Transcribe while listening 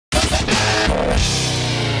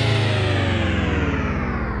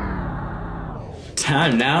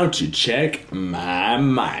Time now to check my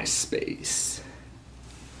Myspace.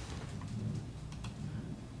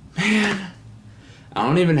 Man, I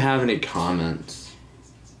don't even have any comments.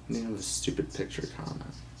 I don't have a stupid picture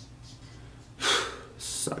comment.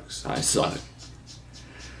 Sucks. I suck.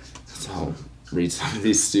 So I'll read some of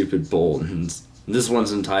these stupid bulletins. This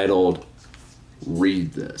one's entitled,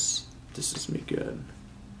 Read This. This is me good.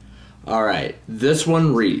 Alright, this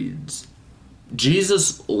one reads,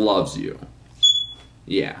 Jesus loves you.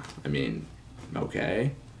 Yeah, I mean,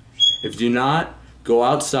 okay. If you do not, go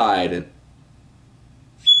outside and...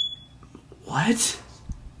 What?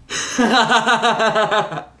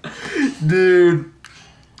 Dude,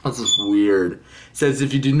 that's just weird. It says,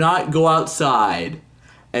 if you do not go outside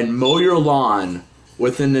and mow your lawn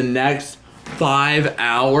within the next 5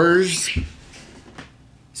 hours,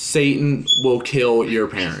 Satan will kill your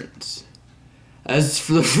parents. That's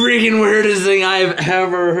the freaking weirdest thing I've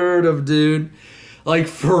ever heard of, dude. Like,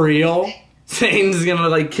 for real? Satan's gonna,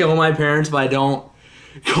 like, kill my parents if I don't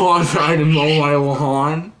go outside and mow my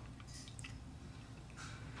lawn?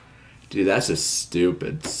 Dude, that's just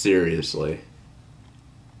stupid. Seriously.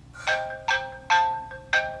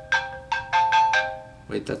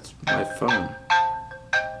 Wait, that's my phone.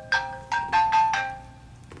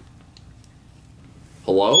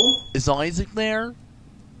 Hello? Is Isaac there?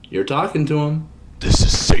 You're talking to him. This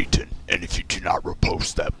is Satan, and if you do not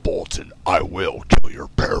repost that bulletin, I will kill your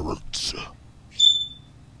parents.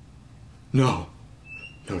 No.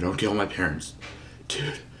 No, don't kill my parents.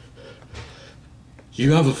 Dude.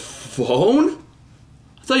 You have a phone?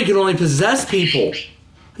 I thought you could only possess people.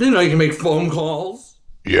 I didn't know you can make phone calls.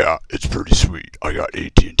 Yeah, it's pretty sweet. I got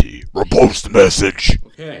AT&T. Repost the message.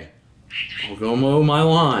 Okay. I'll go mow my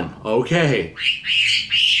lawn. Okay.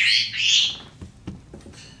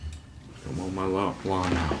 Go mow my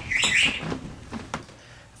lawn now.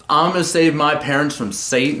 If I'm gonna save my parents from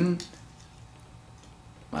Satan,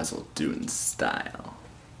 might as well do it in style.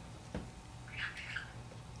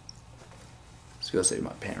 Let's go save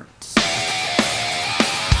my parents.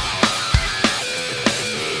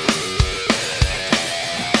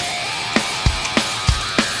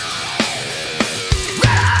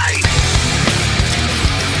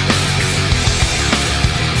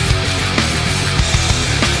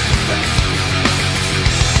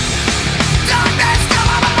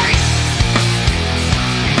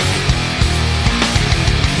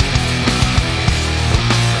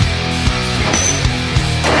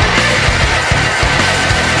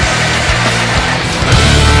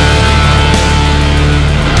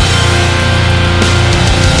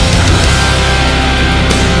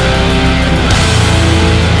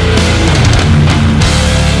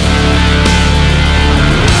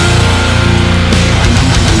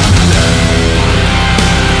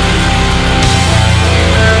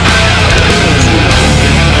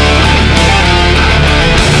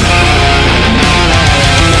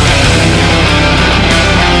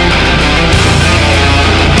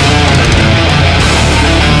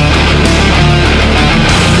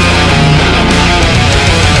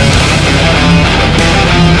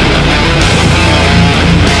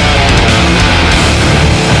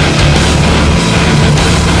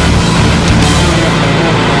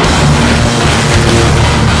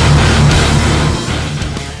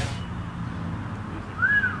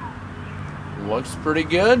 Looks pretty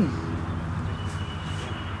good.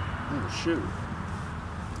 Oh, shoot.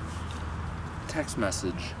 Text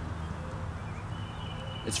message.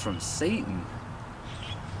 It's from Satan.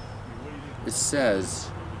 It says,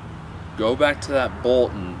 go back to that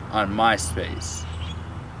bulletin on Myspace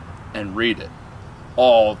and read it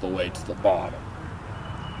all the way to the bottom.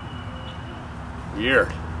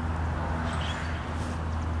 Weird.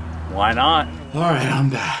 Why not? Alright, I'm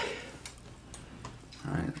back.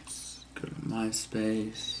 Alright, let's go to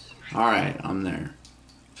Myspace. Alright, I'm there.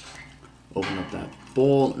 Open up that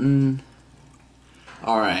bulletin.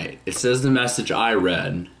 Alright, it says the message I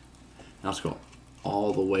read. Now let's go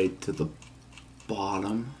all the way to the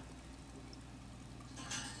bottom.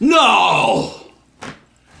 No!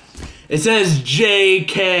 It says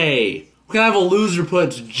JK. What kind of a loser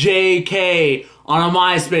puts JK on a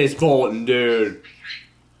Myspace bulletin, dude?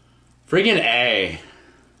 Freaking A.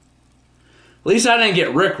 At least I didn't get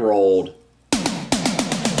rickrolled.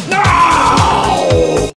 No!